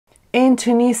In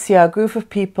Tunisia, a group of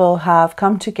people have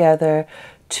come together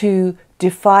to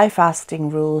defy fasting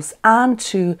rules and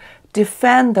to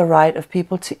defend the right of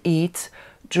people to eat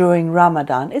during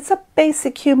Ramadan. It's a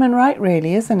basic human right,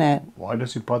 really, isn't it? Why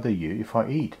does it bother you if I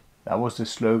eat? That was the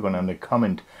slogan and the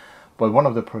comment by one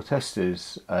of the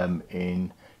protesters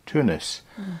in Tunis.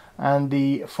 And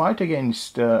the fight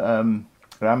against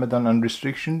Ramadan and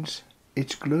restrictions,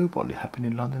 it's global. It happened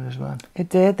in London as well. It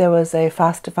did. There was a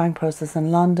fast-defying process in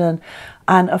London.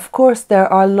 And of course, there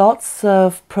are lots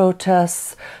of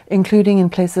protests, including in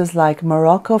places like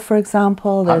Morocco, for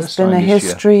example. There's been a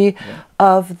history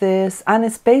of this. And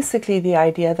it's basically the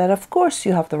idea that, of course,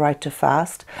 you have the right to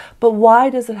fast. But why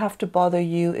does it have to bother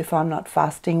you if I'm not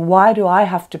fasting? Why do I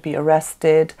have to be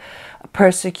arrested,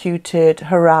 persecuted,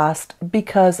 harassed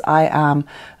because I am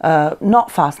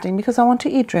not fasting, because I want to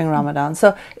eat during Ramadan?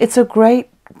 So it's a great,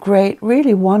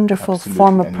 really wonderful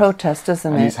form of protest,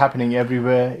 isn't it? It's happening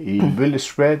everywhere. It will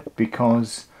spread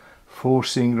because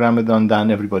forcing Ramadan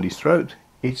down everybody's throat,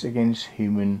 it's against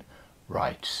human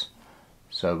rights.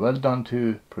 So well done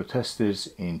to protesters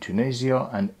in Tunisia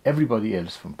and everybody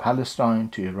else from Palestine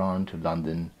to Iran to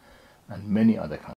London and many other countries.